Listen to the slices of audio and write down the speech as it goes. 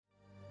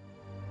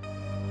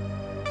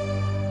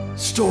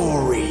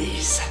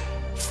Stories,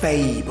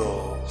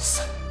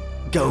 fables,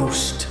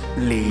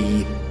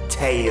 ghostly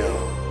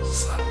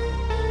tales.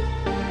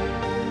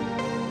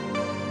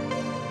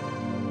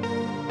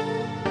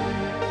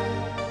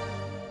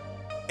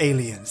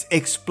 Aliens,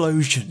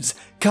 explosions,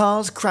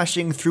 cars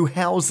crashing through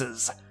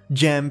houses,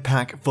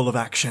 jam-packed full of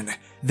action.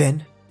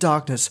 Then,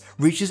 darkness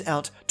reaches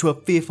out to a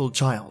fearful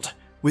child,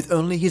 with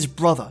only his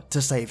brother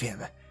to save him.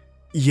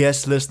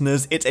 Yes,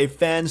 listeners, it's a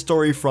Fan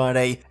Story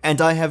Friday, and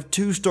I have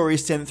 2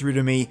 stories sent through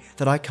to me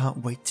that I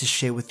can't wait to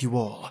share with you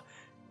all.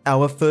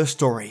 Our first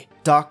story,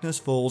 Darkness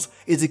Falls,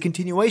 is a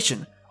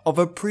continuation of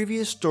a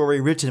previous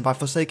story written by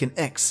Forsaken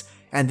X,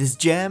 and is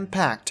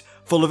jam-packed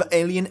full of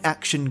alien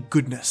action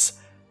goodness.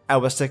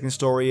 Our second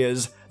story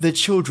is The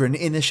Children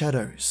in the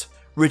Shadows,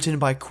 written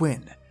by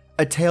Quinn,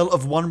 a tale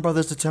of one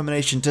brother's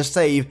determination to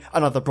save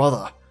another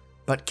brother.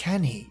 But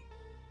can he?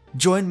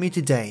 Join me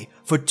today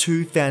for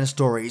 2 fan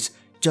stories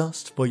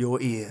just for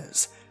your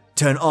ears.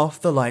 Turn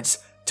off the lights,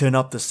 turn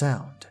up the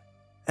sound,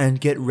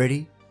 and get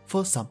ready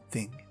for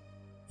something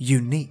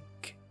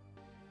unique.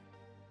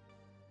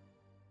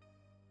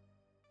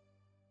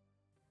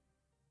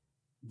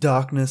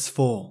 Darkness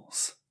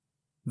Falls,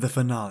 the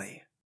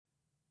finale.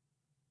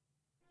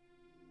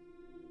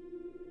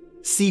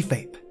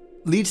 CFAPE,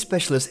 lead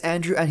specialist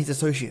Andrew and his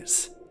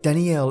associates,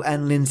 Danielle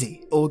and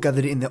Lindsay, all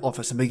gathered in their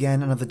office and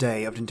began another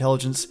day of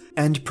intelligence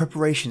and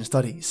preparation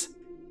studies.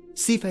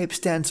 CFAPE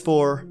stands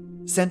for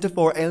Center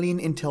for Alien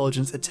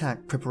Intelligence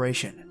Attack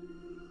Preparation.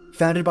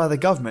 Founded by the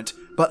government,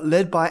 but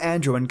led by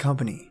Andrew and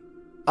company.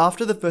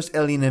 After the first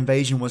alien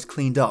invasion was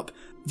cleaned up,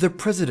 the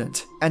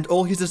president and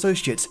all his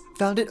associates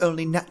found it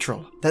only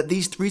natural that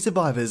these 3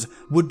 survivors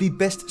would be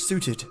best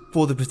suited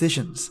for the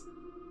positions.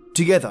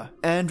 Together,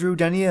 Andrew,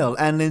 Danielle,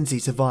 and Lindsay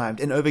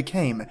survived and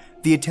overcame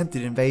the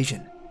attempted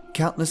invasion.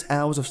 Countless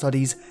hours of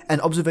studies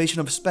and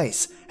observation of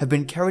space have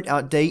been carried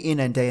out day in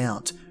and day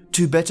out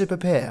to better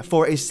prepare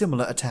for a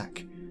similar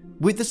attack.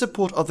 With the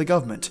support of the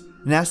government,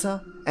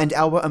 NASA, and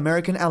our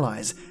American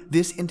allies,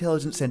 this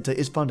intelligence center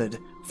is funded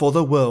for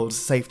the world's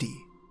safety.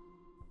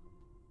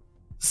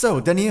 So,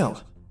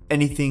 Danielle,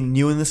 anything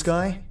new in the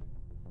sky?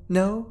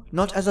 No,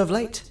 not as of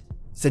late,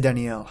 said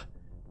Danielle.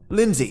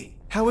 Lindsay,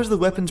 how is the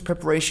weapons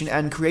preparation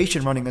and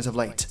creation running as of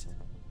late?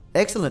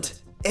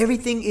 Excellent.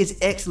 Everything is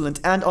excellent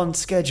and on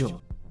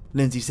schedule,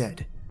 Lindsay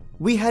said.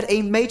 We had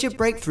a major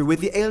breakthrough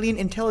with the alien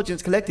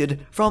intelligence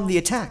collected from the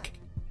attack.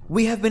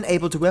 We have been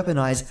able to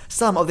weaponize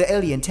some of the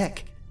alien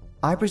tech.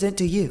 I present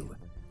to you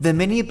the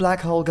mini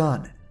black hole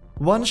gun.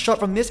 One shot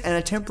from this and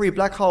a temporary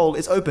black hole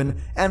is open,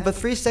 and for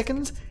 3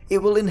 seconds, it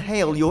will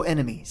inhale your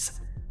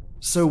enemies.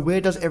 So where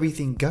does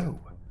everything go?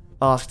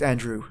 Asked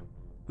Andrew.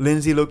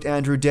 Lindsay looked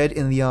Andrew dead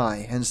in the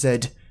eye and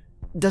said,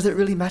 Does it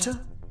really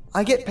matter?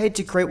 I get paid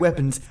to create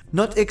weapons,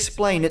 not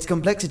explain its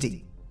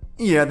complexity.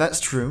 Yeah, that's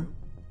true.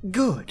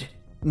 Good.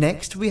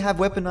 Next, we have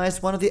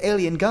weaponized one of the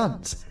alien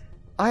guns.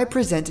 I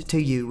present to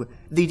you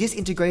the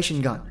disintegration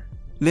gun.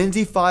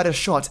 Lindsay fired a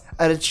shot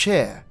at a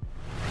chair.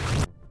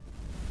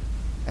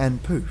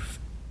 And poof,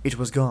 it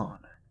was gone.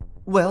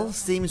 Well,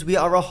 seems we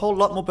are a whole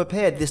lot more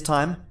prepared this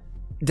time,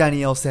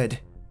 Danielle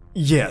said.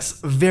 Yes,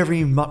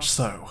 very much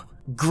so.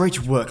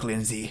 Great work,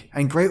 Lindsay,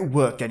 and great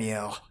work,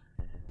 Danielle.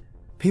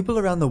 People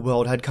around the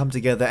world had come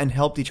together and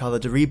helped each other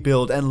to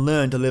rebuild and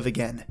learn to live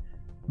again.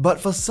 But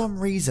for some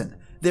reason,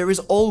 there is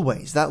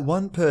always that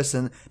one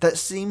person that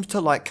seems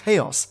to like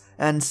chaos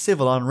and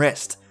civil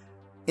unrest.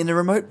 In a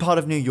remote part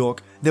of New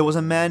York, there was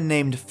a man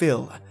named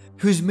Phil,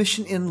 whose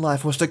mission in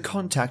life was to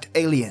contact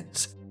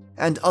aliens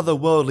and other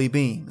worldly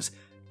beings.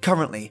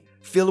 Currently,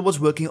 Phil was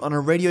working on a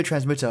radio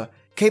transmitter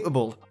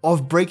capable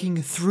of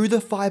breaking through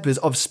the fibers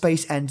of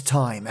space and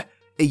time.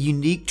 A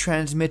unique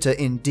transmitter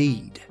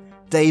indeed.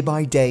 Day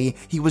by day,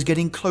 he was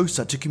getting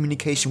closer to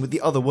communication with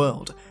the other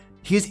world.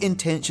 His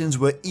intentions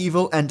were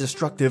evil and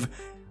destructive.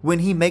 When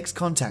he makes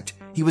contact,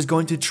 he was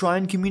going to try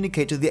and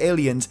communicate to the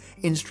aliens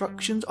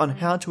instructions on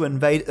how to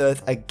invade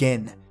Earth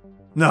again.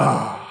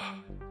 Ah,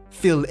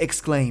 Phil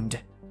exclaimed.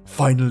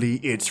 Finally,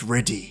 it's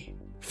ready.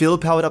 Phil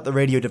powered up the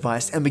radio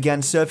device and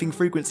began surfing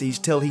frequencies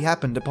till he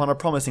happened upon a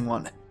promising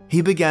one.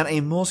 He began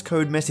a Morse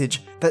code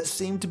message that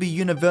seemed to be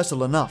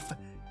universal enough.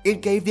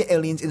 It gave the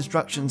aliens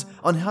instructions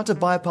on how to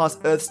bypass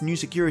Earth's new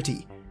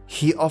security.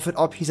 He offered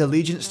up his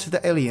allegiance to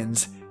the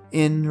aliens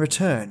in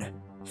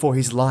return for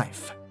his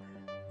life.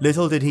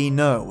 Little did he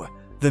know,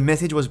 the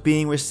message was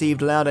being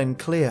received loud and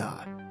clear.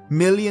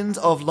 Millions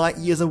of light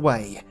years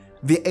away,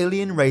 the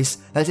alien race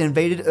that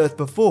invaded Earth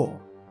before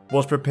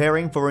was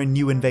preparing for a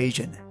new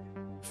invasion.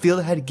 Phil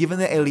had given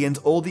the aliens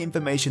all the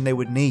information they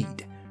would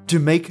need to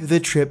make the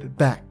trip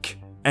back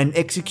and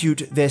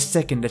execute their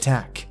second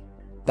attack.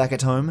 Back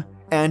at home,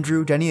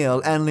 Andrew,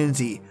 Danielle, and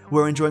Lindsay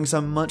were enjoying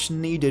some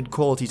much-needed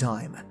quality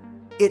time.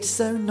 It's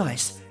so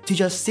nice to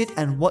just sit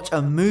and watch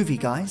a movie,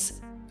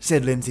 guys,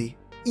 said Lindsay.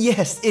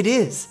 Yes, it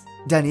is,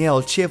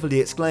 Danielle cheerfully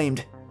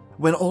exclaimed,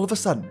 when all of a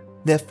sudden,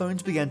 their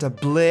phones began to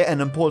blare an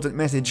important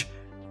message.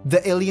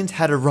 The aliens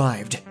had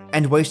arrived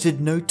and wasted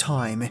no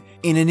time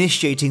in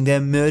initiating their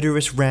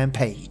murderous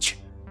rampage.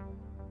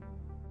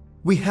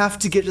 "We have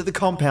to get to the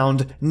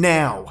compound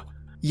now,"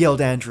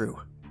 yelled Andrew.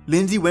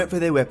 Lindsay went for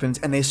their weapons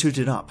and they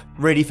suited up,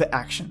 ready for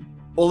action.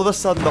 All of a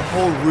sudden, the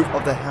whole roof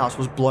of the house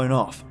was blown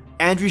off.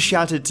 Andrew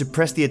shouted to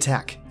press the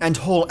attack and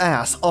haul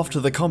ass off to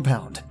the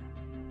compound.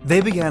 They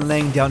began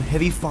laying down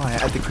heavy fire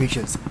at the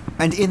creatures,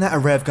 and in that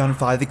array of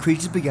gunfire, the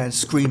creatures began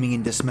screaming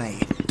in dismay,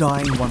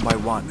 dying one by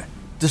one,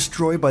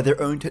 destroyed by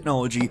their own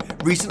technology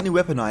recently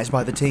weaponized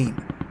by the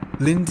team.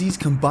 Lindsay's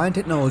combined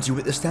technology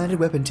with the standard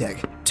weapon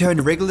tech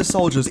turned regular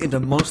soldiers into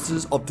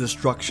monsters of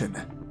destruction.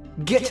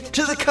 "Get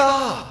to the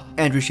car!"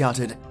 Andrew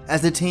shouted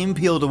as the team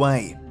peeled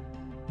away.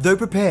 Though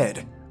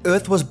prepared,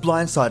 Earth was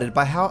blindsided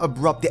by how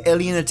abrupt the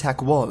alien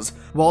attack was,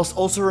 whilst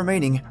also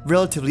remaining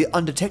relatively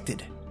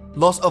undetected.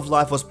 Loss of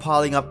life was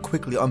piling up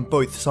quickly on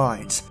both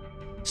sides.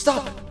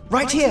 "Stop!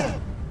 Right here!"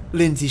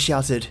 Lindsay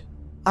shouted.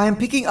 "I am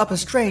picking up a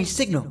strange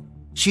signal."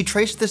 She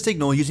traced the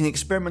signal using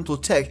experimental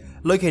tech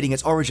locating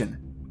its origin.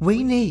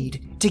 "We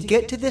need to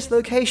get to this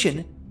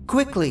location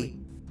quickly.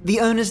 The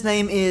owner's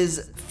name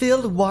is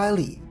Phil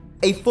Wiley,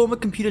 a former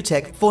computer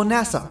tech for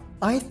NASA.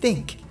 I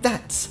think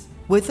that's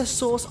where the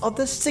source of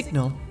the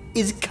signal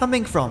is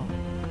coming from."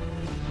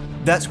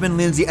 That's when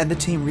Lindsay and the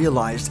team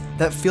realized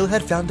that Phil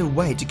had found a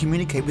way to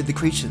communicate with the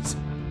creatures.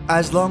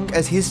 As long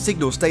as his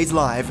signal stays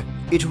live,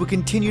 it will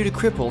continue to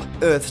cripple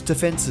Earth's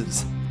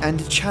defenses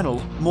and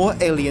channel more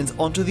aliens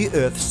onto the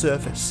Earth's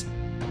surface.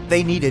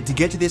 They needed to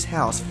get to this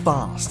house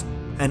fast,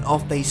 and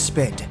off they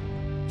sped.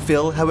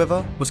 Phil,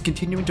 however, was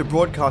continuing to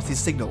broadcast his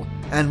signal,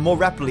 and more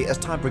rapidly as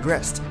time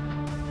progressed.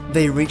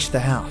 They reached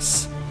the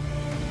house.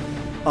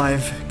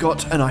 "I've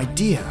got an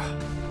idea,"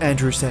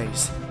 Andrew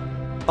says.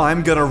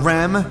 "I'm gonna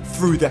ram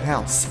through the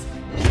house."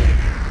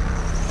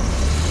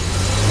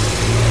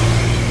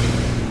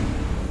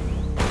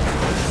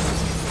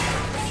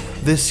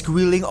 The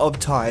squealing of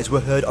tires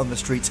were heard on the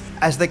streets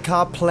as the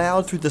car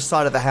plowed through the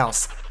side of the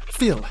house.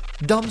 Phil,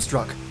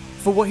 dumbstruck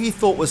for what he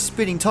thought was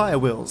spinning tire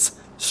wheels,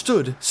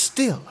 stood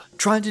still,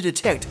 trying to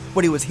detect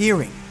what he was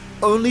hearing,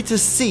 only to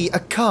see a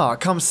car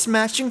come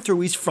smashing through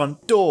his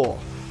front door.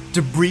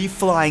 Debris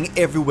flying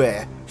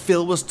everywhere,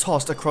 Phil was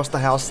tossed across the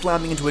house,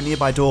 slamming into a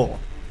nearby door.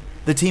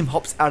 The team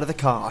hops out of the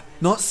car,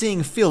 not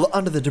seeing Phil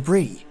under the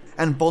debris,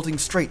 and bolting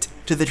straight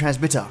to the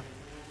transmitter.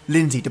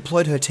 Lindsay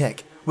deployed her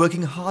tech,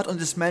 working hard on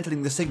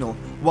dismantling the signal,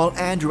 while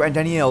Andrew and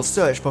Danielle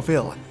searched for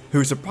Phil,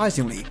 who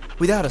surprisingly,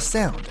 without a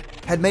sound,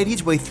 had made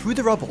his way through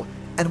the rubble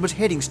and was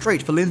heading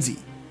straight for Lindsay.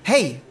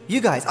 "Hey,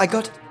 you guys, I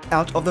got..."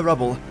 Out of the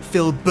rubble,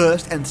 Phil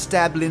burst and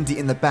stabbed Lindsay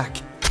in the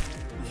back.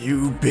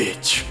 "You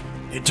bitch.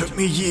 It took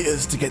me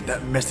years to get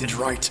that message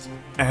right."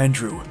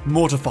 Andrew,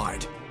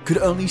 mortified, could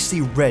only see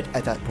red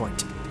at that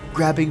point,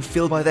 grabbing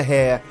Phil by the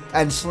hair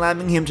and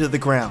slamming him to the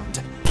ground.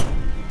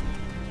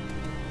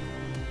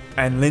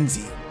 And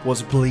Lindsay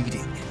was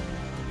bleeding.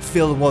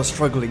 Phil was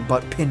struggling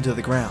but pinned to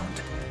the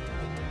ground.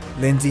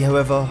 Lindsay,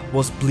 however,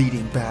 was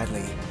bleeding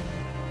badly,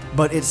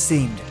 but it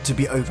seemed to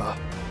be over.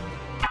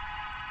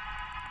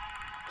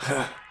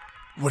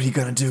 "What are you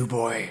gonna do,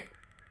 boy?"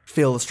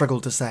 Phil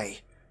struggled to say.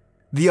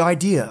 The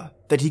idea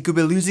that he could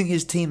be losing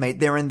his teammate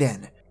there and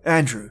then,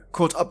 Andrew,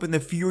 caught up in the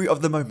fury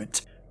of the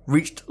moment,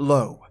 reached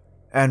low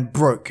and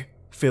broke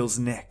Phil's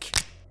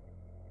neck.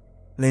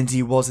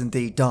 Lindsay was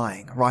indeed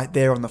dying right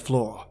there on the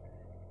floor.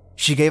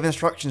 She gave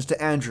instructions to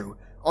Andrew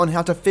on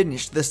how to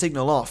finish the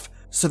signal off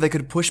so they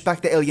could push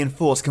back the alien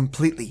force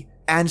completely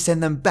and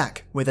send them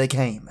back where they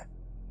came.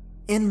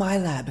 "In my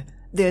lab,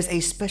 there's a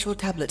special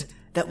tablet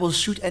that will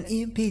shoot an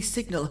EMP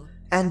signal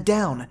and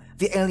down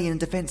the alien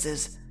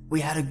defenses.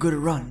 We had a good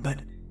run,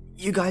 but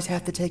you guys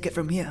have to take it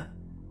from here.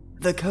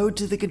 The code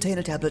to the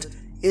container tablet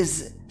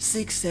is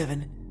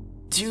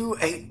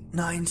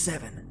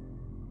 672897.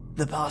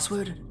 The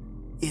password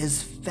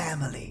is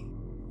family.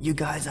 You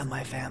guys are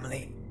my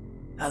family.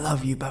 I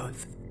love you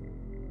both.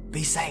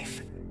 Be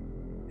safe.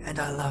 And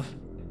I love..."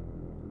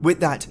 With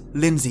that,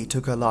 Lindsay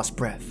took her last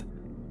breath.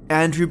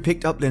 Andrew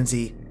picked up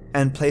Lindsay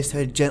and placed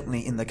her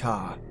gently in the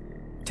car,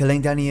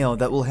 telling Danielle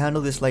that we'll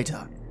handle this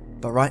later,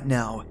 but right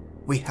now,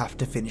 we have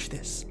to finish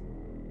this.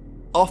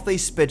 Off they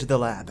sped to the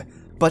lab,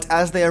 but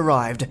as they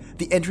arrived,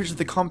 the entrance to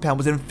the compound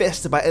was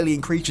infested by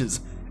alien creatures.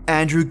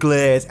 Andrew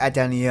glared at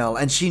Danielle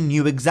and she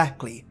knew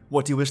exactly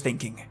what he was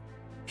thinking.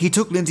 He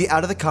took Lindsay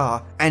out of the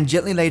car and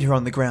gently laid her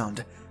on the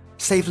ground,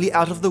 safely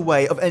out of the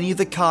way of any of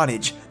the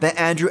carnage that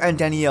Andrew and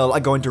Danielle are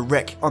going to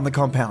wreak on the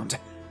compound.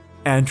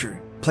 Andrew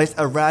placed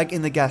a rag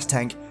in the gas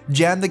tank,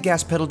 jammed the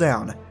gas pedal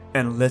down,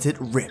 and let it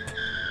rip.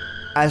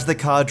 As the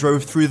car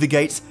drove through the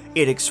gates,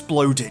 it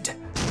exploded.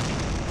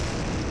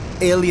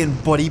 Alien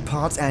body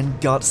parts and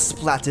guts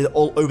splattered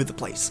all over the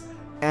place.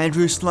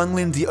 Andrew slung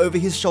Lindsay over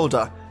his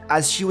shoulder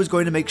as she was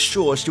going to make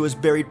sure she was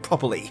buried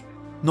properly,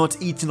 not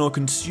eaten or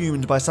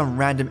consumed by some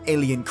random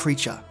alien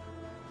creature.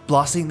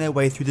 Blasting their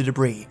way through the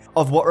debris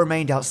of what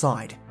remained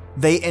outside,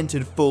 they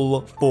entered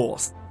full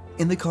force.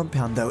 In the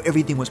compound though,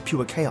 everything was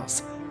pure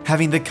chaos,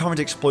 having the current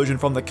explosion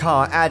from the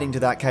car adding to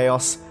that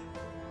chaos.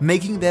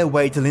 Making their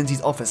way to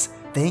Lindsay's office,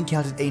 they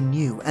encountered a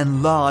new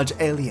and large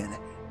alien.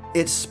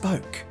 It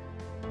spoke.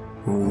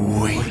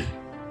 "We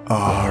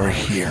are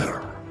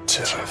here.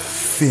 to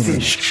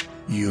finish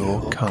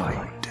your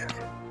kind.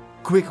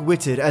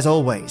 Quick-witted as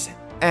always,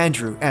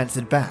 Andrew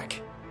answered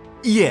back.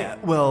 Yeah,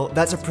 well,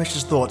 that's a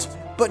precious thought,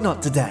 but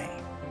not today.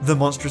 The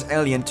monstrous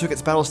alien took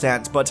its battle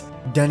stance, but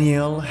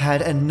Danielle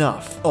had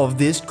enough of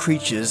this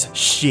creature's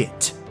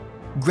shit.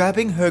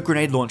 Grabbing her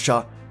grenade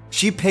launcher,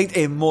 she pegged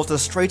a mortar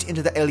straight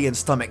into the alien's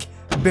stomach,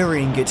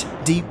 burying it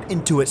deep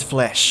into its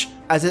flesh.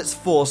 As its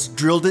force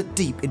drilled it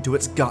deep into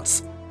its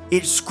guts,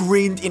 it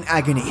screamed in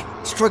agony,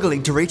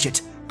 struggling to reach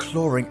it,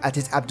 clawing at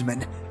its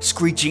abdomen,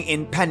 screeching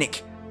in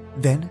panic.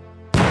 Then,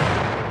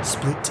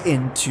 split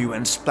in two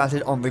and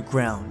splattered on the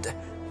ground,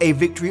 a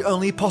victory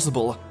only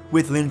possible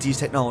with Lindsay's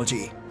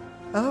technology.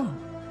 Oh,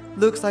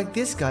 looks like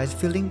this guy's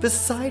feeling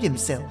beside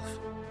himself.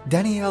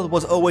 Danielle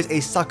was always a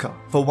sucker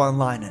for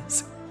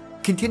one-liners.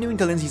 Continuing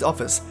to Lindsay's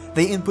office,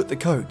 they input the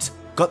codes,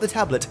 got the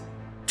tablet,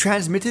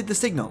 transmitted the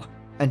signal,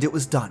 and it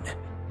was done.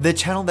 The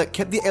channel that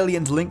kept the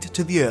aliens linked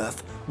to the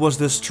Earth was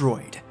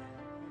destroyed.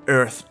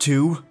 Earth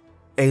 2,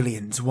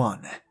 Aliens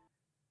 1.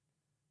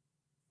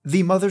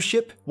 The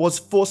mothership was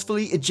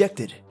forcefully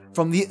ejected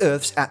from the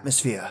Earth's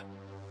atmosphere,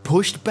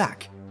 pushed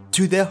back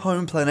to their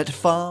home planet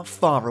far,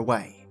 far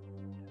away.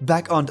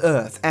 Back on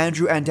Earth,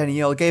 Andrew and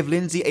Danielle gave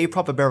Lindsay a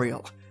proper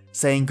burial.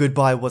 Saying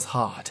goodbye was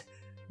hard.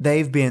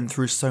 They've been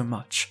through so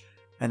much,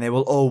 and they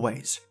will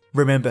always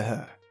remember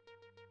her.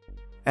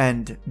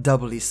 And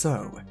doubly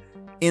so.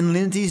 In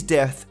Lindsay's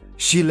death,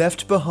 she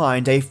left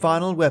behind a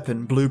final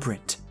weapon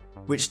blueprint,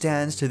 which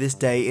stands to this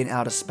day in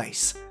outer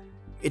space.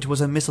 It was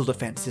a missile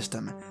defense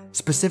system,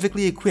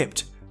 specifically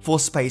equipped for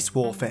space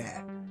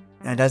warfare.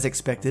 And as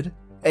expected,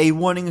 a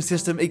warning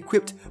system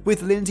equipped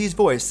with Lindsay's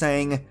voice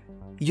saying,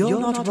 "You're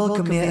not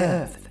welcome near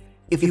Earth.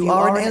 If you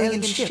are an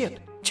alien ship,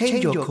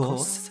 change your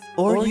course,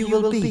 or you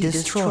will be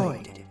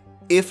destroyed."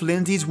 If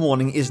Lindsay's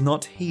warning is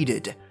not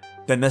heeded,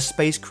 then the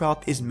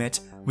spacecraft is met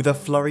with a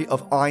flurry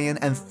of ion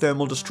and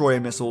thermal destroyer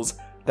missiles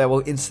that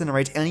will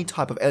incinerate any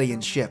type of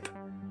alien ship,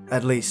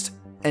 at least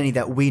any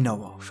that we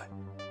know of.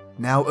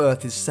 Now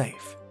Earth is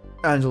safe,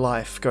 and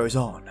life goes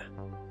on.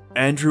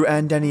 Andrew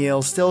and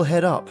Danielle still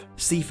head up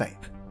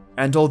Seafape,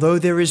 and although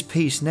there is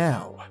peace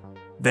now,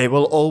 they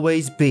will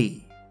always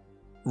be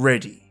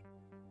ready.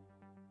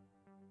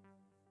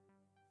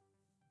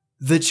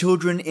 The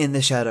Children in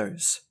the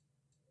Shadows.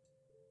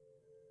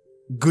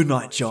 Good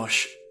night,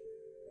 Josh.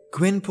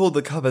 Quinn pulled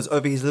the covers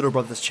over his little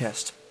brother's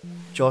chest.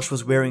 Josh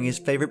was wearing his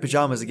favorite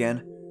pajamas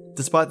again,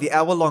 despite the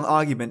hour-long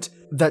argument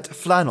that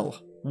flannel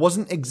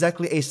wasn't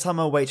exactly a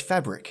summer-weight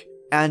fabric,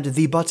 and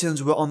the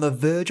buttons were on the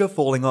verge of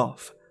falling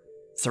off.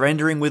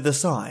 Surrendering with a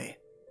sigh,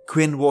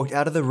 Quinn walked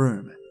out of the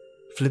room,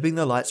 flipping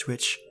the light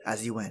switch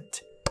as he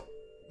went.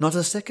 Not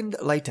a second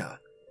later,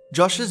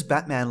 Josh's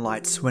Batman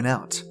lights went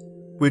out,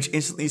 which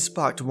instantly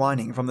sparked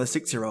whining from the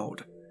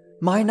 6-year-old.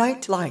 "My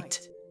night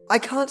light! I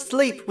can't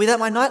sleep without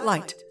my night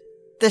light!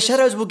 The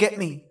shadows will get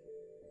me!"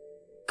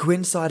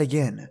 Quinn sighed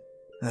again,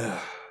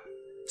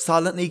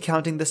 silently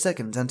counting the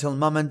seconds until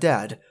Mum and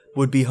Dad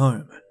would be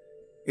home.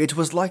 It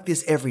was like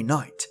this every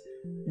night.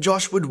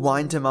 Josh would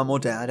whine to Mum or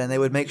Dad and they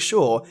would make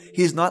sure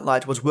his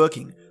nightlight was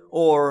working,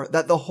 or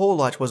that the hall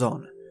light was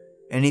on.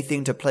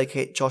 Anything to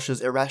placate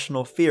Josh's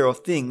irrational fear of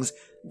things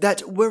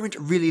that weren't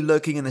really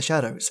lurking in the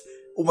shadows,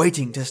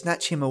 waiting to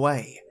snatch him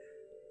away.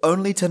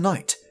 Only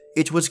tonight,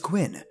 it was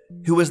Quinn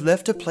who was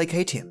left to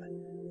placate him.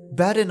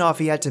 Bad enough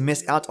he had to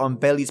miss out on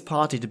Bailey's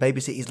party to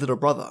babysit his little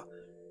brother,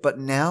 but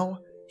now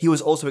he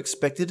was also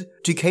expected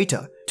to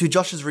cater to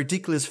Josh's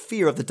ridiculous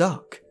fear of the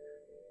dark.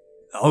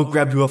 "I'll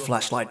grab you a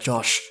flashlight,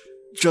 Josh.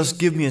 Just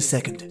give me a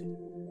second."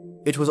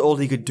 It was all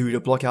he could do to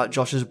block out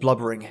Josh's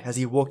blubbering as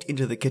he walked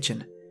into the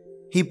kitchen.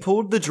 He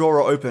pulled the drawer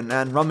open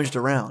and rummaged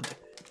around.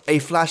 A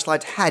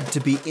flashlight had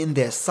to be in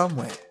there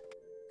somewhere.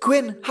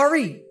 "Quinn,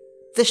 hurry!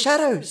 The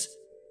shadows!"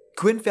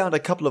 Quinn found a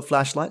couple of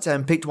flashlights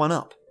and picked one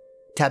up,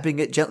 tapping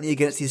it gently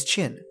against his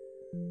chin.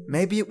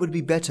 Maybe it would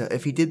be better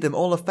if he did them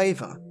all a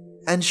favor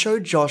and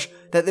showed Josh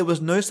that there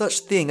was no such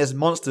thing as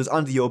monsters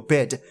under your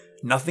bed,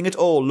 nothing at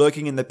all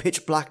lurking in the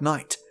pitch black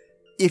night.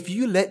 If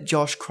you let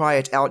Josh cry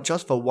it out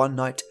just for one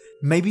night,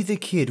 maybe the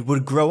kid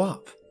would grow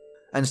up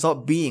and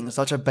stop being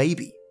such a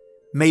baby.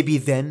 Maybe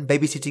then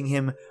babysitting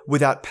him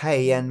without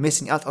pay and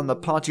missing out on the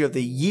party of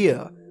the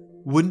year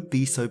wouldn't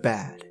be so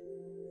bad.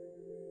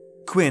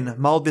 Quinn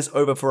mulled this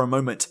over for a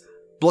moment,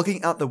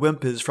 blocking out the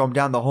whimpers from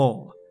down the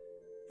hall.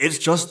 "It's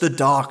just the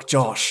dark,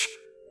 Josh.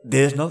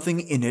 There's nothing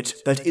in it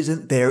that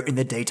isn't there in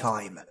the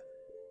daytime."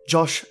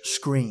 Josh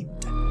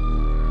screamed.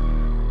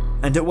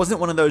 And it wasn't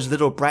one of those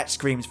little brat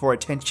screams for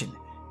attention.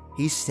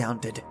 He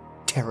sounded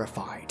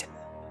terrified,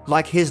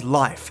 like his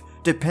life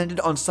depended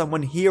on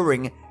someone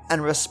hearing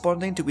and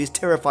responding to his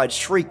terrified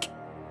shriek.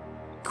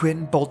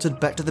 Quinn bolted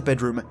back to the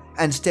bedroom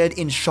and stared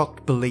in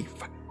shocked belief.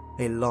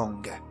 A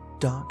long,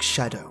 dark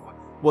shadow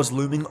was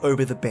looming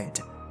over the bed,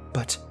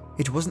 but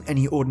it wasn't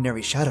any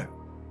ordinary shadow.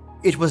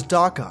 It was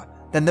darker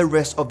than the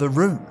rest of the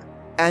room,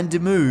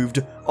 and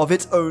moved of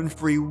its own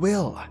free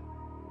will.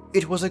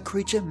 It was a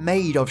creature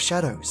made of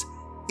shadows.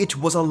 It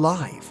was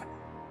alive.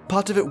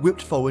 Part of it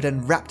whipped forward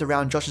and wrapped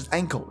around Josh's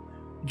ankle.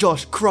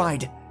 Josh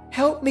cried,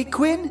 Help me,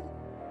 Quinn!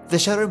 The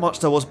shadow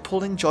monster was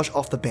pulling Josh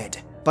off the bed,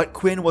 but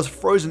Quinn was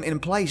frozen in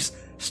place,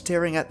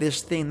 staring at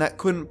this thing that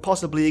couldn't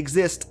possibly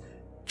exist.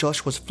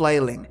 Josh was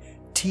flailing,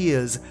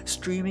 tears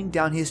streaming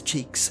down his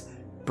cheeks.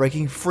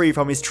 Breaking free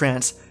from his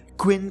trance,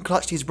 Quinn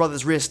clutched his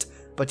brother's wrist,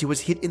 but he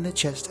was hit in the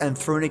chest and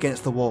thrown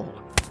against the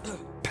wall.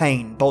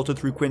 Pain bolted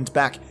through Quinn's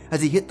back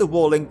as he hit the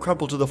wall and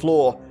crumpled to the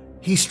floor.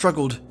 He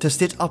struggled to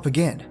sit up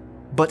again,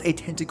 but a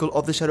tentacle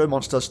of the shadow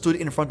monster stood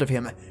in front of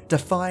him,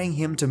 defying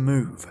him to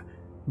move.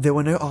 There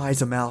were no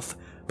eyes or mouth,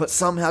 but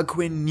somehow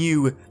Quinn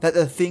knew that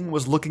the thing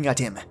was looking at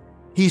him.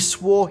 He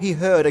swore he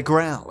heard a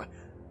growl,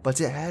 but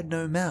it had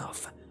no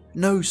mouth,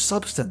 no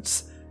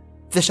substance.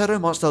 The shadow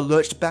monster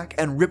lurched back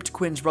and ripped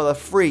Quinn's brother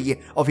free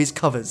of his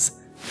covers.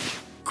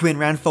 Quinn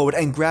ran forward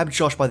and grabbed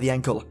Josh by the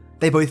ankle.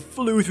 They both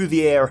flew through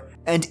the air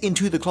and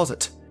into the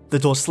closet. The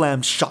door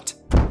slammed shut,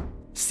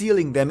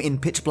 sealing them in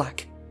pitch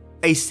black.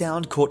 A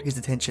sound caught his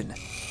attention,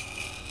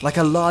 like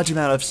a large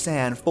amount of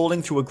sand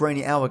falling through a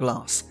grainy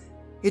hourglass.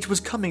 It was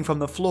coming from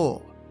the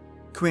floor.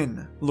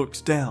 Quinn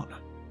looked down.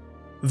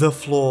 The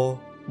floor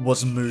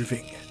was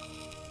moving.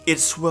 It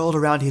swirled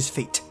around his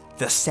feet.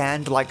 The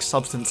sand-like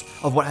substance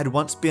of what had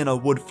once been a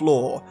wood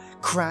floor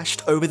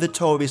crashed over the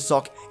toe of his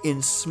sock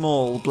in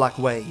small black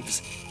waves.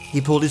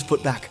 He pulled his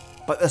foot back,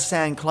 but the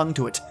sand clung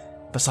to it.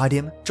 Beside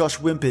him, Josh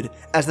whimpered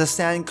as the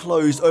sand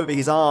closed over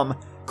his arm.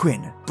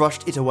 Quinn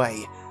brushed it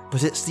away,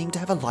 but it seemed to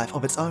have a life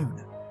of its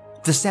own.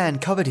 The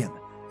sand covered him,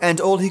 and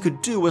all he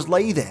could do was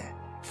lay there,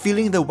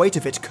 feeling the weight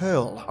of it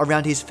curl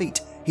around his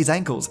feet, his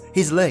ankles,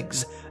 his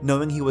legs,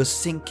 knowing he was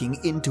sinking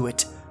into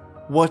it.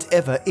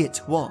 Whatever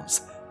it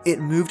was, it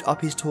moved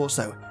up his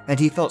torso, and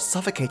he felt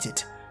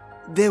suffocated.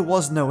 There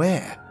was no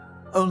air,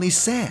 only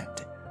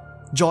sand.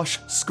 Josh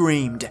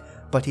screamed,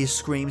 but his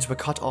screams were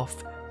cut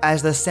off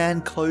as the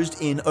sand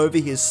closed in over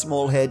his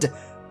small head.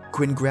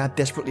 Quinn grabbed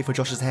desperately for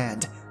Josh's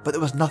hand, but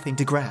there was nothing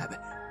to grab.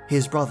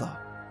 His brother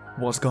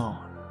was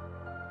gone.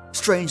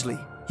 Strangely,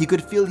 he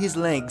could feel his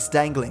legs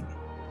dangling,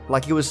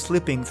 like he was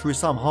slipping through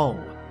some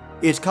hole.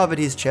 It covered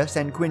his chest,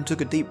 and Quinn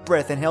took a deep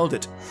breath and held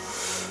it,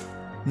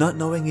 not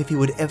knowing if he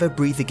would ever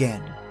breathe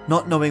again,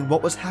 not knowing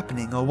what was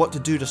happening or what to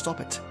do to stop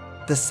it.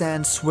 The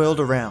sand swirled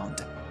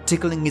around,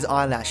 tickling his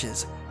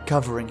eyelashes,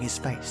 covering his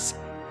face.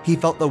 He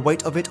felt the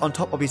weight of it on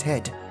top of his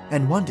head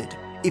and wondered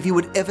if he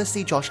would ever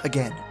see Josh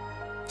again.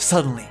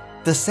 Suddenly,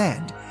 the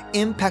sand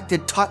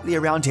impacted tightly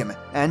around him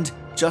and,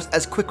 just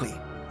as quickly,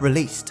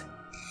 released.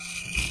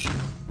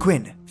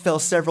 Quinn fell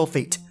several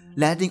feet,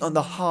 landing on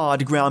the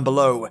hard ground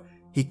below.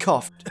 He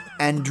coughed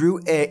and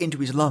drew air into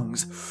his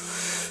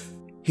lungs.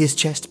 His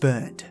chest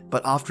burned,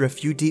 but after a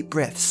few deep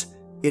breaths,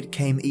 it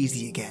came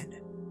easy again.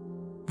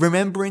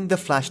 Remembering the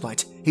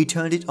flashlight, he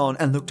turned it on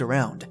and looked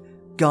around,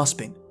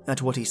 gasping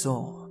at what he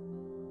saw.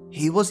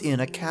 He was in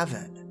a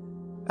cavern,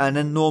 an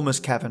enormous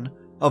cavern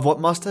of what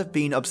must have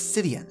been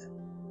obsidian.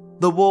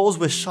 The walls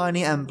were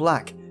shiny and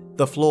black,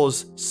 the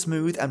floors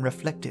smooth and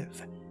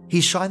reflective. He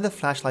shined the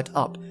flashlight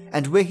up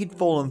and where he'd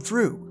fallen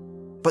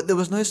through, but there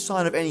was no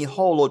sign of any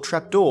hole or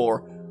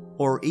trapdoor,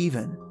 or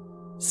even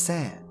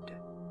sand.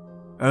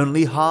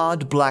 Only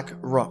hard black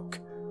rock.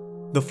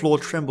 The floor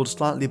trembled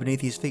slightly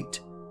beneath his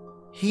feet.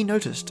 He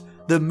noticed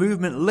the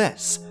movement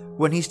less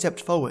when he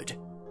stepped forward,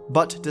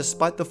 but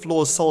despite the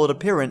floor's solid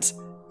appearance,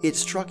 it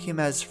struck him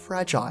as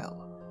fragile.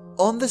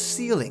 On the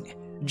ceiling,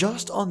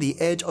 just on the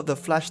edge of the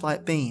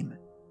flashlight beam,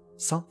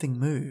 something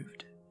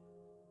moved.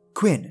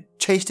 Quinn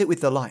chased it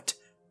with the light,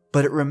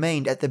 but it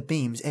remained at the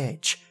beam's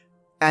edge,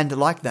 and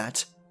like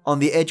that, on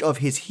the edge of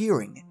his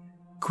hearing,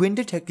 Quinn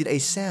detected a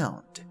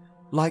sound,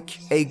 like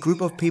a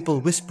group of people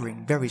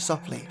whispering very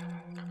softly.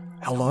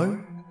 "Hello?"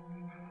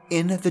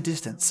 In the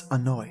distance, a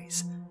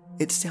noise.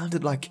 It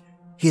sounded like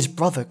his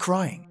brother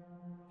crying.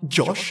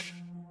 "Josh,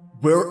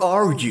 where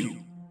are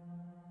you?"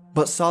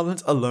 But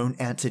silence alone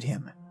answered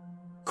him.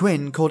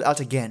 Quinn called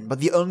out again, but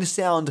the only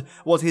sound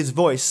was his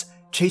voice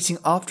chasing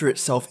after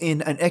itself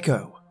in an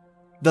echo.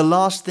 The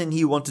last thing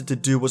he wanted to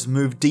do was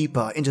move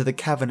deeper into the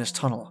cavernous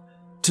tunnel,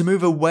 to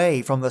move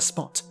away from the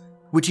spot,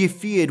 which he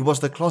feared was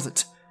the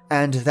closet,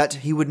 and that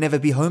he would never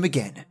be home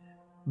again.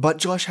 But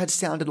Josh had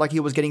sounded like he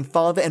was getting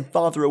farther and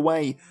farther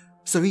away,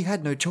 so he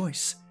had no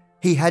choice.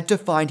 He had to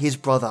find his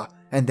brother,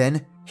 and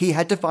then he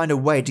had to find a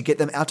way to get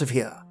them out of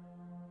here.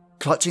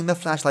 Clutching the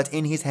flashlight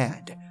in his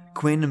hand,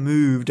 Quinn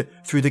moved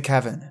through the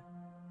cavern.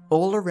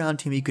 All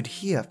around him he could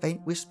hear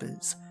faint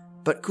whispers,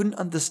 but couldn't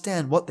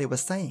understand what they were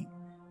saying.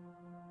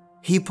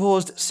 He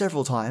paused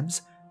several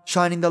times,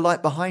 shining the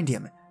light behind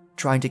him,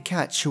 trying to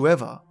catch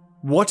whoever,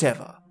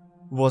 whatever,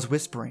 was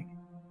whispering.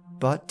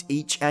 But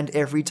each and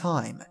every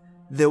time,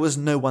 there was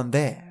no one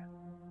there.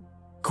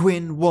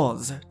 Quinn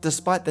was,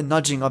 despite the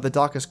nudging of the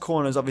darkest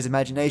corners of his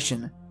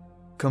imagination,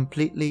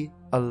 completely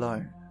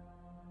alone.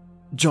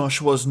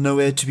 Josh was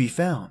nowhere to be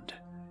found.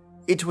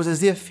 It was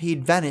as if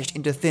he'd vanished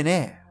into thin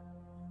air.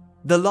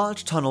 The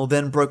large tunnel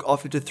then broke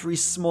off into 3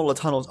 smaller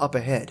tunnels up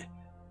ahead.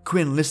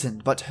 Quinn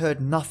listened but heard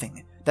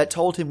nothing that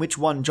told him which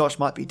one Josh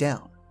might be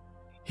down.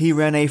 He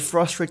ran a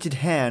frustrated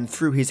hand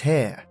through his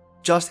hair.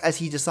 Just as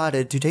he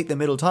decided to take the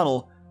middle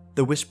tunnel,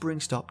 The whispering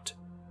stopped,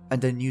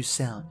 and a new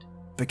sound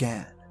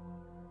began.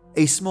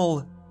 A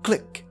small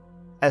click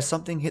as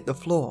something hit the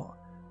floor,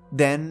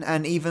 then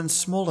an even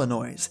smaller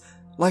noise,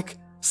 like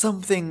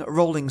something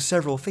rolling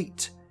several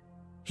feet.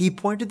 He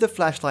pointed the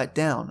flashlight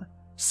down,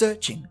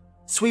 searching,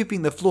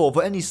 sweeping the floor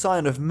for any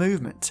sign of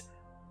movement.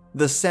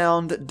 The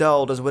sound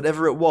dulled as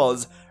whatever it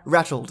was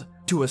rattled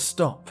to a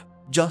stop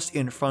just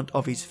in front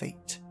of his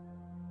feet.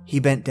 He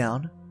bent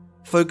down,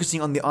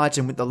 focusing on the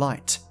item with the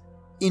light.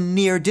 In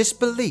near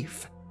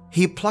disbelief,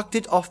 he plucked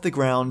it off the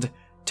ground,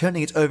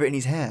 turning it over in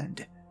his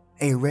hand.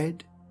 A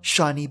red,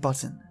 shiny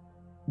button,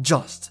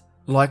 just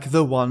like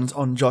the ones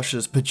on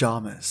Josh's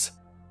pajamas.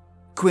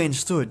 Quinn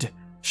stood,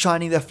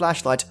 shining the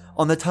flashlight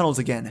on the tunnels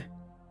again.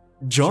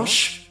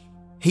 "Josh?"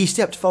 He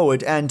stepped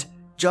forward and,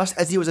 just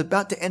as he was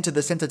about to enter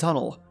the center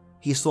tunnel,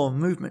 he saw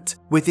movement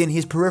within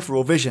his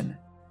peripheral vision.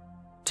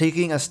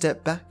 Taking a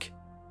step back,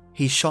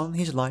 he shone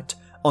his light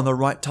on the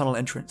right tunnel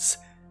entrance.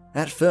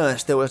 At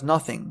first there was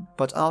nothing,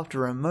 but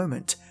after a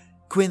moment,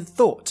 Quinn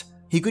thought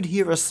he could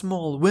hear a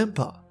small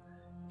whimper.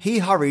 He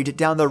hurried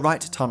down the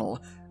right tunnel,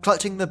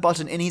 clutching the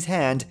button in his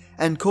hand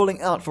and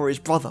calling out for his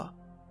brother.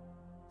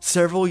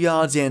 Several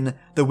yards in,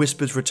 the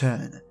whispers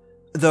returned,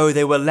 though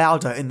they were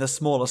louder in the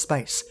smaller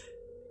space.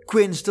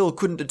 Quinn still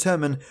couldn't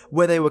determine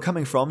where they were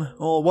coming from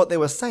or what they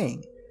were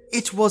saying.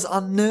 It was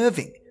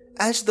unnerving,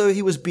 as though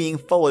he was being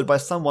followed by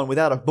someone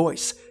without a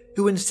voice,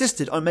 who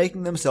insisted on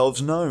making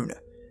themselves known.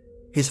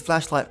 His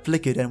flashlight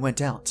flickered and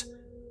went out.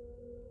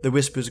 The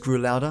whispers grew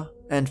louder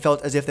and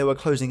felt as if they were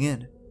closing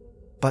in.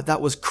 But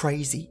that was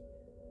crazy.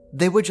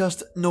 They were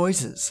just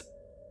noises,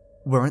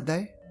 weren't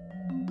they?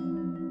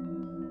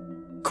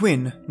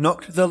 Quinn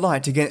knocked the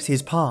light against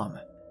his palm.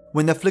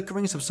 When the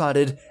flickering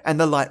subsided and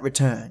the light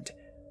returned,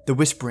 the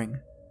whispering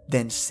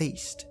then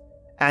ceased,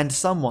 and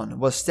someone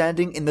was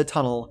standing in the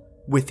tunnel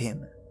with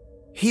him.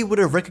 He would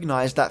have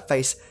recognized that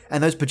face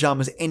and those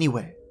pajamas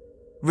anywhere.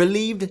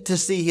 Relieved to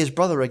see his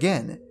brother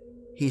again,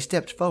 he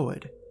stepped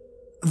forward.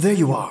 "There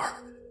you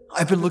are.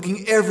 I've been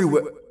looking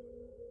everywhere."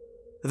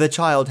 The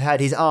child had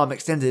his arm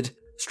extended,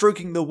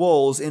 stroking the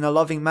walls in a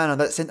loving manner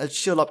that sent a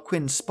chill up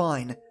Quinn's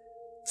spine.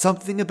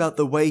 Something about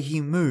the way he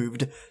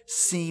moved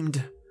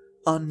seemed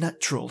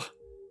unnatural.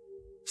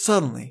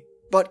 Suddenly,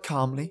 but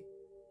calmly,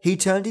 he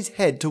turned his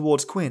head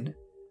towards Quinn.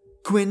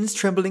 Quinn's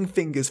trembling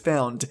fingers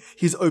found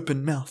his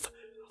open mouth,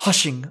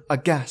 hushing a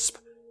gasp.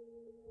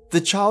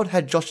 The child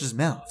had Josh's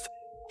mouth,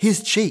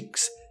 his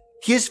cheeks,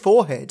 his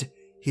forehead,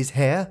 his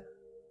hair,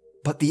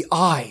 but the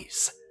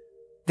eyes,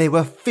 they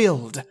were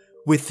filled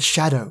with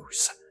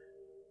shadows.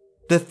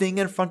 The thing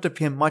in front of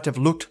him might have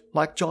looked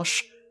like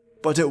Josh,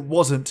 but it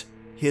wasn't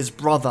his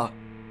brother.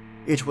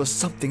 It was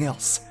something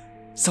else,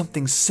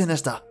 something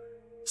sinister,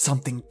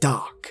 something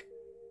dark.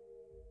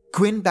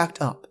 Quinn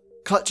backed up,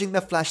 clutching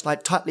the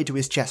flashlight tightly to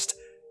his chest.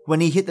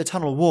 When he hit the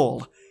tunnel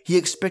wall, he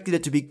expected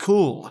it to be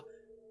cool,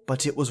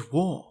 but it was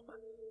warm,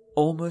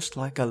 almost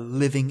like a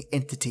living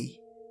entity.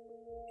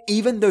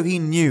 Even though he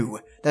knew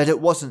that it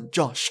wasn't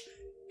Josh,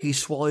 he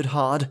swallowed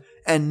hard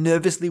and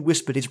nervously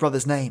whispered his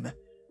brother's name.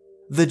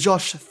 The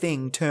Josh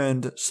thing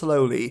turned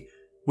slowly,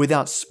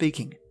 without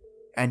speaking,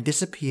 and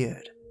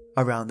disappeared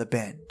around the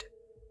bend.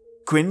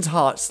 Quinn's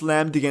heart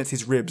slammed against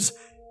his ribs.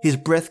 His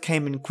breath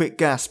came in quick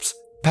gasps.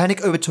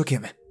 Panic overtook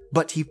him,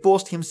 but he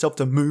forced himself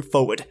to move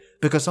forward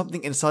because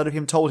something inside of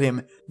him told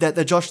him that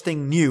the Josh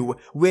thing knew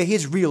where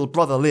his real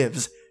brother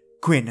lives.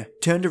 Quinn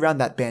turned around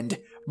that bend,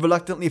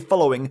 reluctantly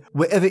following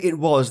wherever it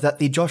was that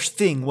the Josh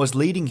thing was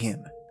leading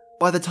him.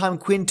 By the time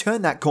Quinn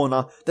turned that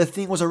corner, the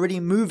thing was already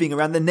moving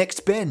around the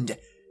next bend.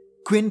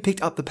 Quinn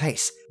picked up the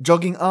pace,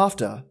 jogging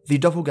after the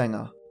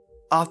doppelganger.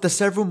 After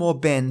several more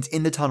bends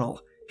in the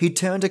tunnel, he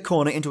turned a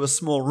corner into a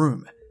small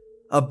room.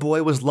 A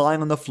boy was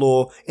lying on the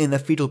floor in the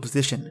fetal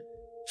position,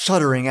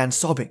 shuddering and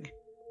sobbing.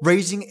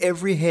 Raising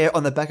every hair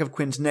on the back of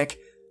Quinn's neck,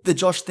 the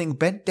Josh thing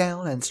bent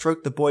down and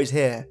stroked the boy's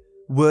hair,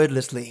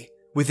 wordlessly,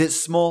 with its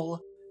small,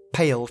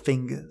 pale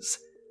fingers.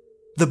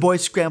 The boy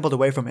scrambled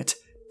away from it,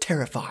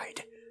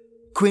 terrified.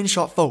 Quinn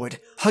shot forward,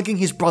 hugging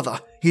his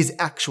brother, his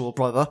actual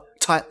brother,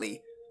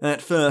 tightly.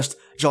 At first,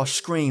 Josh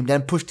screamed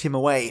and pushed him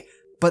away,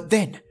 but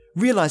then,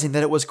 realizing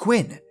that it was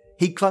Quinn,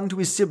 he clung to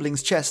his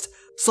sibling's chest,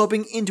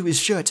 sobbing into his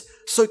shirt,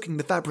 soaking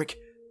the fabric.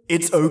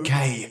 "It's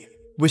okay,"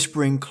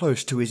 whispering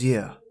close to his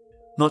ear.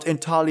 Not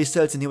entirely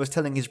certain he was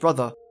telling his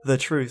brother the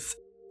truth.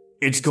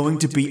 "It's going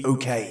to be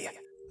okay."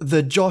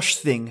 The Josh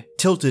thing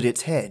tilted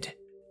its head.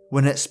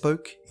 When it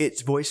spoke,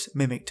 its voice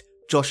mimicked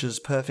Josh's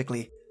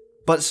perfectly,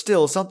 but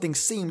still something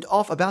seemed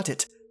off about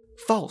it.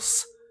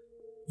 False.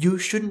 "You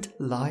shouldn't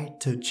lie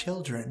to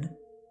children,"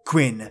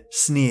 Quinn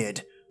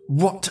sneered.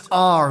 "What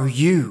are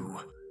you?"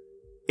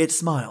 It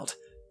smiled,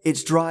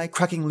 its dry,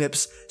 cracking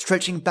lips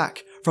stretching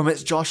back from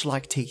its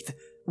Josh-like teeth,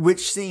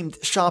 which seemed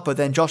sharper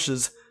than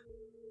Josh's.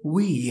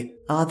 "We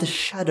are the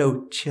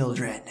Shadow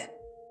Children."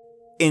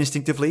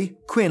 Instinctively,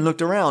 Quinn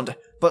looked around,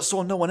 but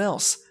saw no one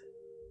else.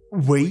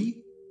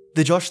 "We?"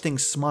 The Josh thing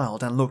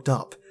smiled and looked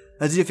up,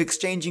 as if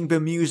exchanging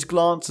bemused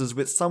glances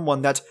with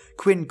someone that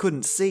Quinn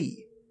couldn't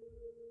see.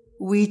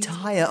 "We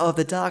tire of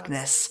the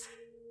darkness.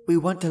 We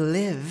want to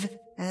live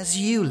as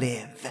you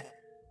live.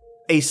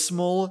 A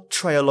small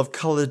trail of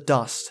colored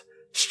dust,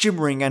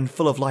 shimmering and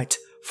full of light,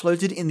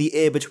 floated in the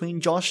air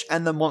between Josh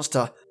and the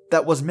monster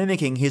that was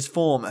mimicking his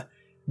form.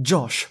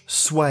 Josh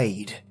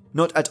swayed,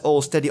 not at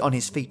all steady on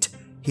his feet.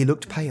 He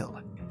looked pale.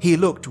 He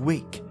looked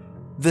weak.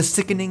 The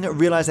sickening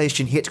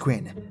realization hit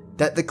Quinn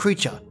that the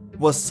creature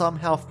was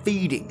somehow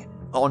feeding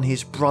on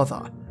his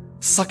brother,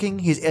 sucking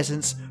his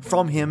essence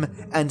from him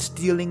and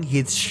stealing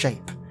his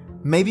shape.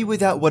 Maybe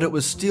without what it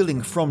was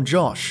stealing from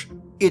Josh,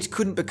 it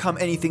couldn't become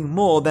anything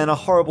more than a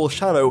horrible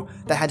shadow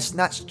that had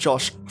snatched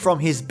Josh from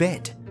his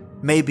bed.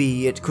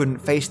 Maybe it couldn't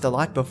face the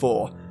light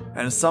before,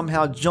 and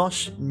somehow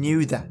Josh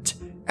knew that.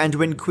 And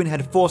when Quinn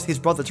had forced his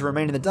brother to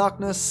remain in the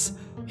darkness,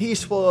 he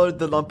swallowed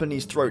the lump in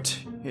his throat.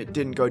 It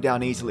didn't go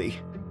down easily.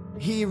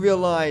 He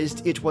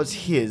realized it was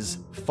his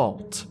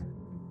fault.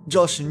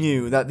 Josh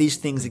knew that these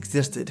things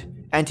existed,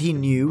 and he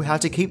knew how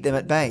to keep them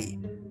at bay.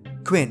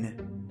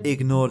 Quinn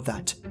ignored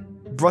that,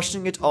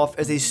 brushing it off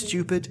as a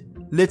stupid,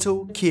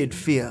 little kid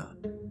fear,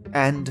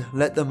 and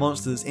let the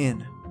monsters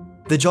in.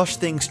 The Josh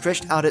thing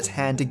stretched out its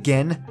hand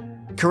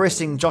again,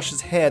 caressing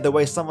Josh's hair the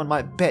way someone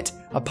might pet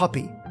a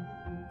puppy.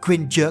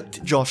 Quinn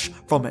jerked Josh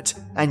from it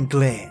and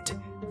glared.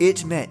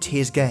 It met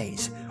his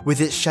gaze with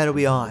its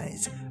shadowy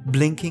eyes,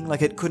 blinking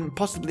like it couldn't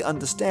possibly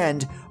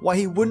understand why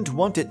he wouldn't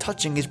want it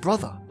touching his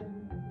brother.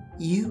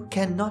 You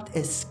cannot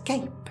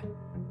escape.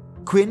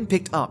 Quinn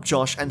picked up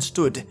Josh and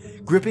stood,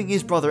 gripping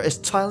his brother as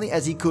tightly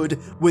as he could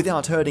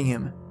without hurting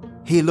him.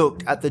 He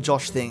looked at the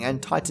Josh thing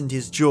and tightened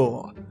his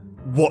jaw.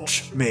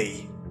 Watch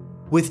me.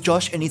 With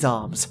Josh in his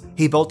arms,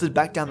 he bolted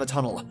back down the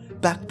tunnel,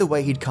 back the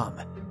way he'd come.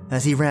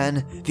 As he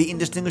ran, the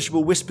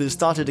indistinguishable whispers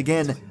started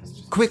again,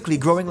 quickly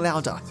growing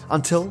louder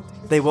until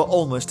they were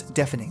almost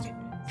deafening.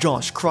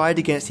 Josh cried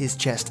against his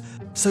chest,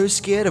 so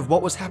scared of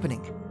what was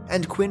happening,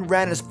 and Quinn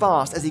ran as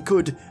fast as he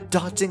could,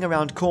 darting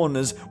around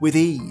corners with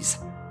ease.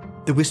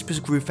 The whispers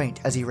grew faint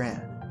as he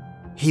ran.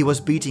 He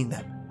was beating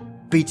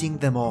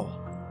them all.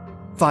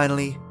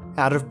 Finally,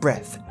 out of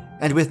breath,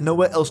 and with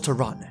nowhere else to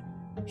run,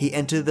 he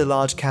entered the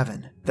large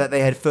cavern that they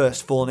had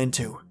first fallen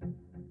into.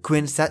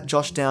 Quinn sat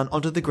Josh down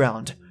onto the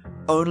ground,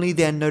 only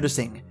then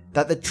noticing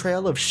that the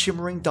trail of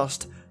shimmering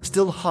dust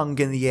still hung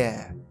in the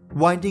air,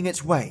 winding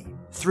its way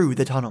through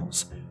the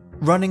tunnels.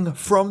 Running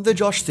from the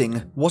Josh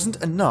thing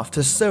wasn't enough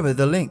to sever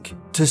the link,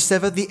 to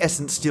sever the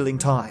essence-stealing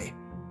tie.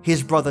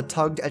 His brother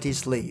tugged at his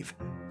sleeve,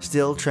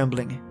 still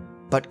trembling,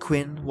 but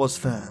Quinn was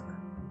firm.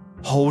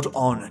 Hold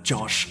on,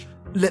 Josh.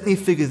 Let me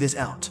figure this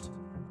out.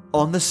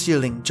 On the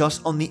ceiling,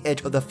 just on the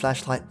edge of the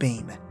flashlight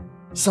beam,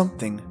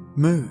 something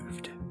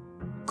moved.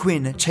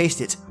 Quinn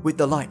chased it with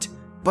the light,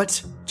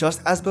 but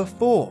just as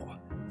before,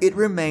 it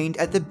remained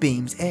at the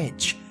beam's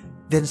edge.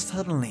 Then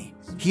suddenly,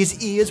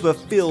 his ears were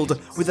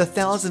filled with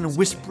 1,000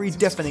 whispery,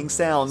 deafening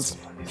sounds.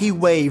 He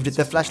waved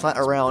the flashlight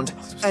around,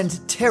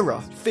 and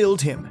terror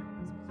filled him.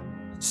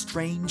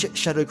 Strange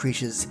shadow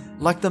creatures,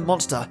 like the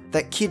monster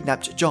that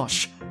kidnapped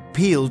Josh,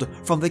 peeled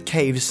from the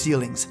cave's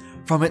ceilings,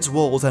 from its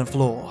walls and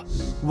floor.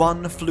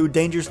 One flew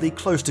dangerously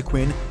close to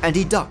Quinn, and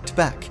he ducked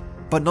back,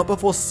 but not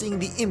before seeing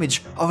the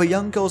image of a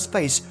young girl's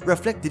face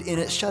reflected in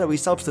its shadowy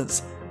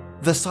substance.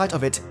 The sight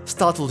of it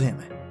startled him.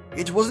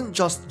 It wasn't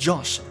just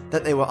Josh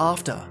that they were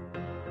after.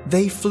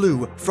 They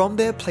flew from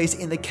their place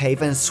in the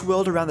cave and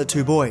swirled around the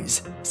two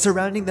boys,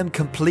 surrounding them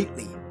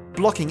completely,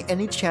 blocking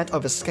any chance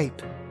of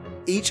escape.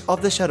 Each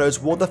of the shadows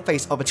wore the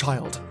face of a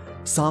child.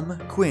 Some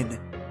Quinn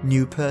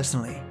knew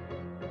personally.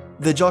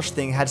 The Josh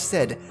thing had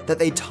said that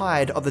they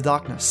tired of the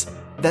darkness,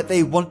 that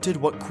they wanted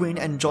what Quinn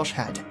and Josh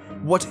had,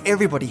 what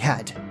everybody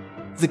had.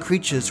 The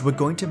creatures were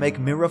going to make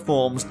mirror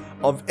forms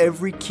of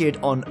every kid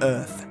on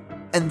Earth.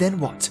 And then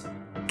what?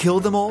 Kill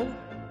them all?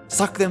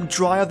 Suck them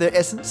dry of their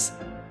essence?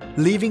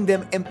 Leaving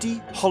them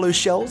empty, hollow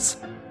shells?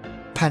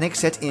 Panic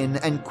set in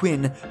and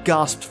Quinn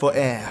gasped for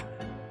air.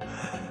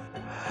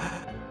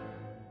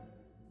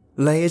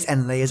 Layers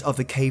and layers of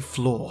the cave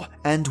floor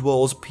and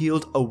walls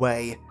peeled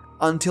away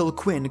until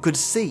Quinn could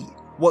see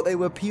what they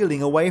were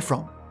peeling away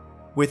from.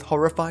 With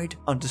horrified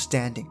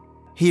understanding,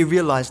 he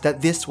realized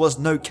that this was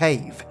no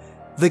cave.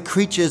 The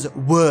creatures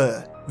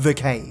were the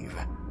cave.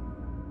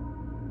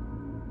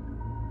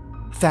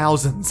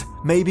 Thousands,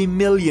 maybe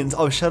millions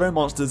of shadow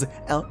monsters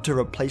out to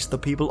replace the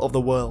people of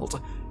the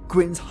world.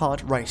 Quinn's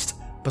heart raced.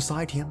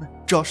 Beside him,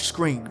 Josh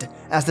screamed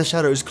as the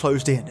shadows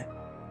closed in.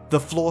 The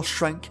floor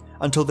shrank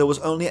until there was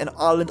only an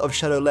island of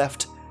shadow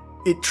left.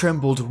 It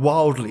trembled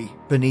wildly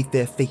beneath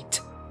their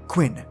feet.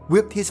 Quinn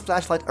whipped his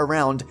flashlight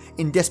around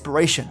in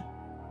desperation.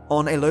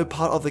 On a low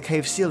part of the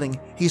cave ceiling,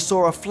 he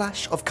saw a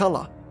flash of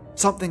color,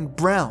 something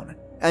brown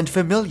and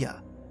familiar.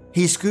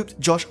 He scooped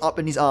Josh up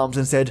in his arms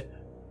and said,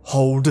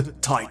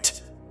 "Hold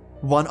tight."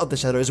 One of the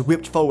shadows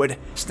whipped forward,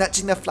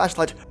 snatching the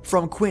flashlight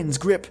from Quinn's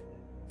grip.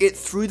 It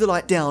threw the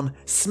light down,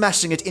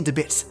 smashing it into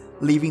bits,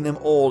 leaving them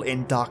all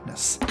in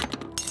darkness.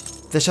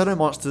 The shadow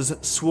monsters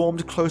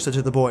swarmed closer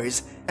to the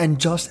boys, and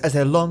just as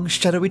their long,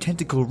 shadowy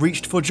tentacle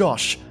reached for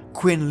Josh,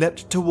 Quinn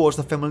leapt towards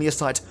the familiar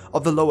sight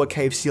of the lower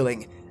cave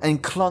ceiling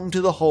and clung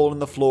to the hole in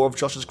the floor of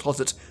Josh's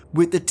closet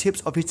with the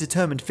tips of his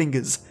determined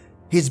fingers.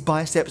 His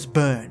biceps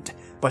burned,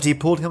 but he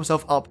pulled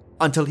himself up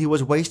until he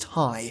was waist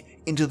high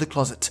into the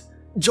closet.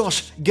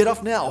 "Josh, get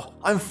up now!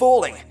 I'm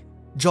falling!"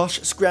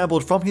 Josh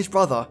scrambled from his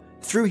brother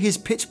through his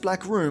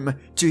pitch-black room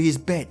to his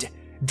bed,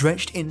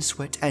 drenched in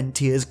sweat and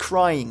tears,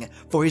 crying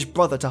for his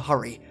brother to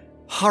hurry.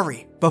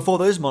 Hurry before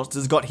those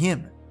monsters got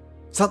him.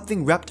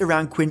 Something wrapped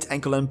around Quinn's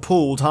ankle and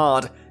pulled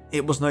hard.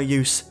 It was no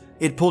use.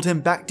 It pulled him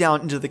back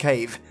down into the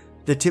cave,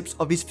 the tips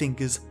of his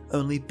fingers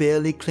only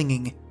barely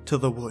clinging to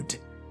the wood.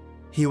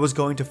 He was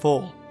going to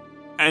fall.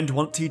 And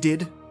once he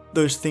did,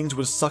 those things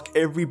would suck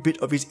every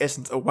bit of his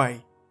essence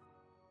away.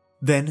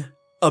 Then,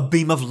 a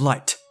beam of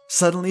light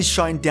suddenly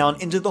shined down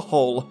into the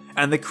hole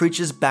and the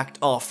creatures backed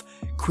off.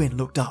 Quinn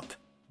looked up.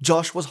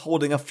 Josh was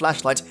holding a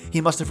flashlight he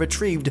must have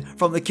retrieved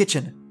from the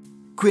kitchen.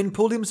 Quinn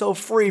pulled himself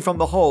free from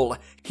the hole,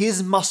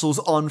 his muscles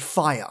on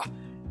fire.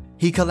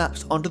 He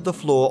collapsed onto the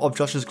floor of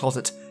Josh's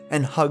closet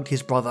and hugged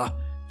his brother,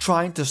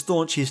 trying to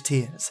staunch his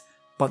tears,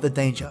 but the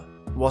danger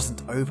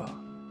wasn't over.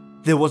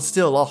 There was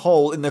still a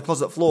hole in the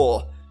closet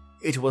floor.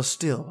 It was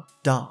still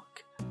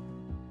dark.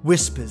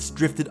 Whispers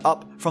drifted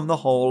up from the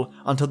hole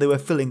until they were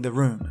filling the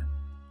room.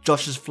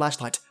 Josh's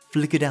flashlight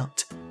flickered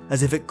out,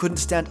 as if it couldn't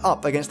stand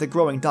up against the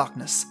growing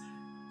darkness.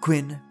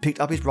 Quinn picked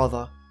up his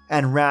brother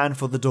and ran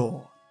for the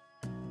door.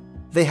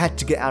 They had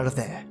to get out of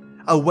there,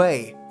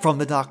 away from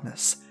the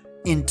darkness,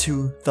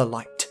 into the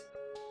light.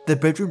 The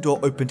bedroom door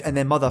opened and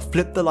their mother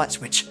flipped the light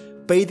switch,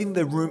 bathing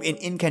the room in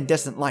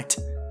incandescent light.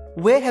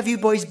 "Where have you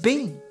boys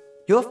been?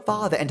 Your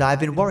father and I have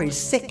been worried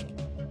sick,"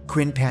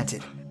 Quinn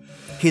panted,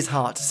 his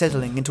heart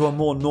settling into a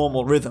more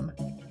normal rhythm.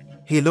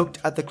 He looked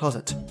at the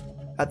closet,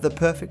 at the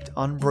perfect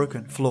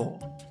unbroken floor.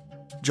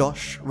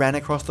 Josh ran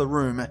across the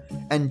room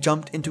and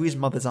jumped into his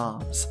mother's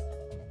arms.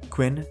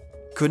 Quinn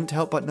couldn't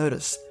help but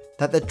notice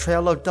that the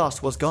trail of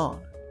dust was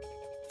gone.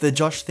 The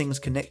Josh thing's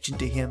connection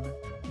to him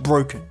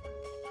broken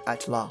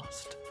at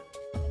last.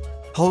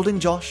 Holding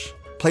Josh,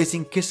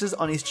 placing kisses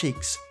on his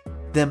cheeks,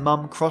 their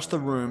mum crossed the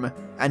room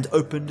and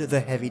opened the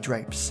heavy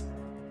drapes,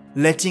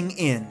 letting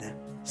in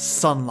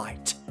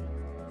sunlight.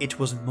 It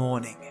was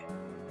morning.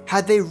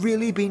 Had they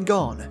really been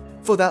gone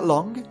for that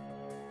long?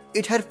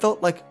 It had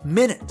felt like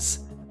minutes,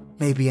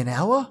 maybe an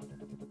hour,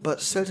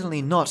 but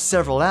certainly not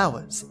several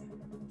hours.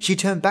 She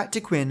turned back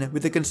to Quinn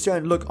with a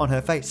concerned look on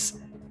her face.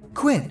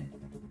 "Quinn,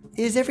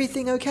 is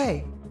everything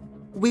okay?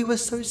 We were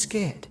so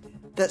scared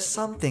that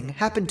something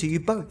happened to you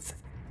both."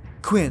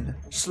 Quinn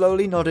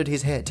slowly nodded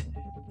his head,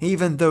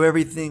 even though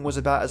everything was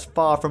about as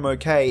far from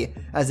okay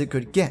as it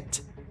could get,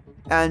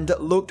 and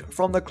looked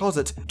from the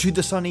closet to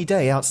the sunny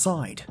day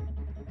outside.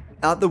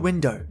 Out the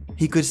window,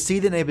 he could see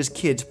the neighbor's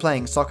kids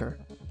playing soccer.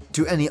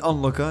 To any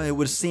onlooker, it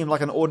would seem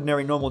like an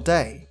ordinary normal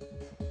day.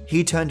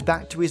 He turned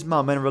back to his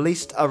mum and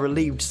released a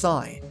relieved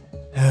sigh.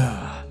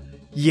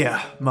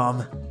 "Yeah,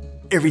 Mum,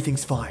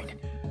 everything's fine.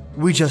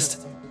 We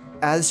just..."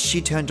 As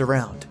she turned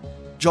around,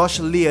 Josh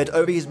leered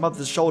over his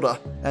mother's shoulder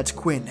at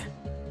Quinn,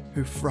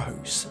 who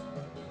froze.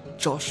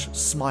 Josh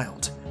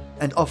smiled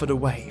and offered a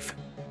wave.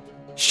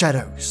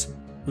 Shadows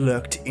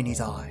lurked in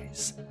his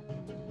eyes.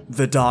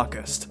 The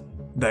darkest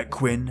that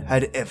Quinn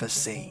had ever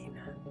seen.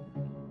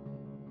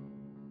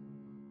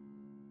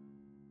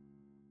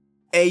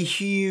 A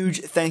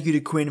huge thank you to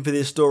Quinn for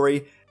this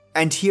story,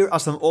 and here are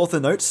some author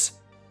notes.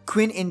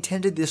 Quinn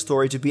intended this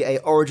story to be an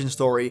origin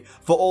story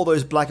for all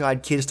those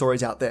Black-Eyed Kids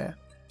stories out there.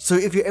 So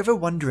if you're ever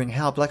wondering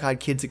how Black-Eyed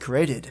Kids are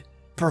created,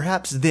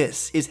 perhaps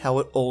this is how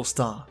it all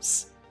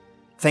starts.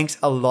 Thanks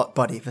a lot,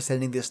 buddy, for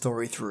sending this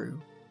story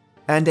through.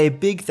 And a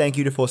big thank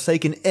you to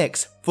Forsaken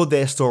X for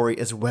their story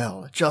as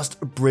well.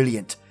 Just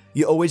brilliant.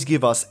 You always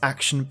give us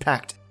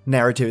action-packed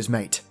narratives,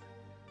 mate.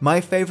 My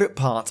favourite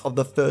parts of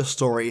the first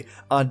story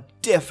are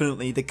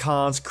definitely the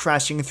cars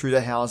crashing through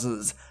the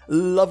houses.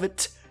 Love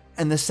it.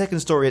 And the second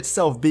story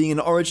itself being an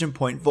origin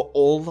point for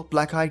all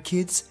Black-Eyed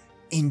Kids.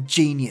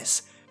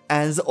 Ingenious.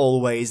 As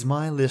always,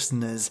 my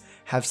listeners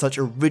have such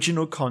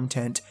original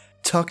content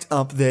tucked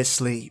up their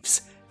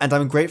sleeves, and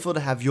I'm grateful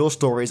to have your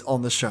stories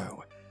on the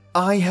show.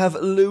 I have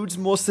loads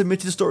more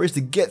submitted stories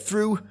to get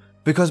through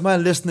because my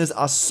listeners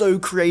are so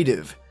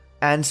creative.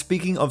 And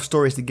speaking of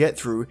stories to get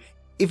through,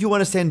 if you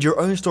want to send your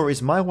own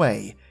stories my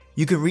way,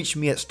 you can reach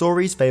me at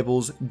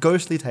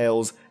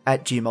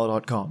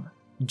storiesfablesghostlytales@gmail.com,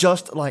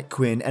 just like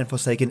Quinn and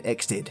Forsaken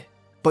X did.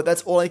 But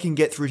that's all I can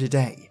get through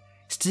today.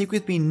 Stick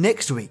with me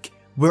next week,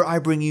 where I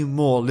bring you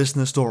more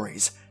listener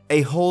stories,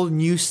 a whole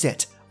new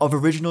set of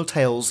original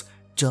tales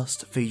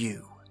just for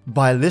you,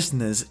 by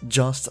listeners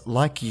just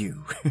like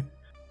you.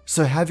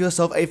 So have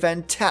yourself a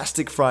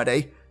fantastic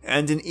Friday,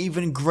 and an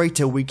even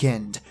greater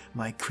weekend,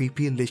 my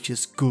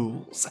creepy-licious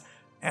ghouls.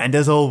 And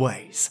as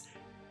always,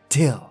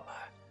 till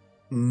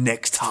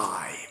next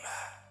time.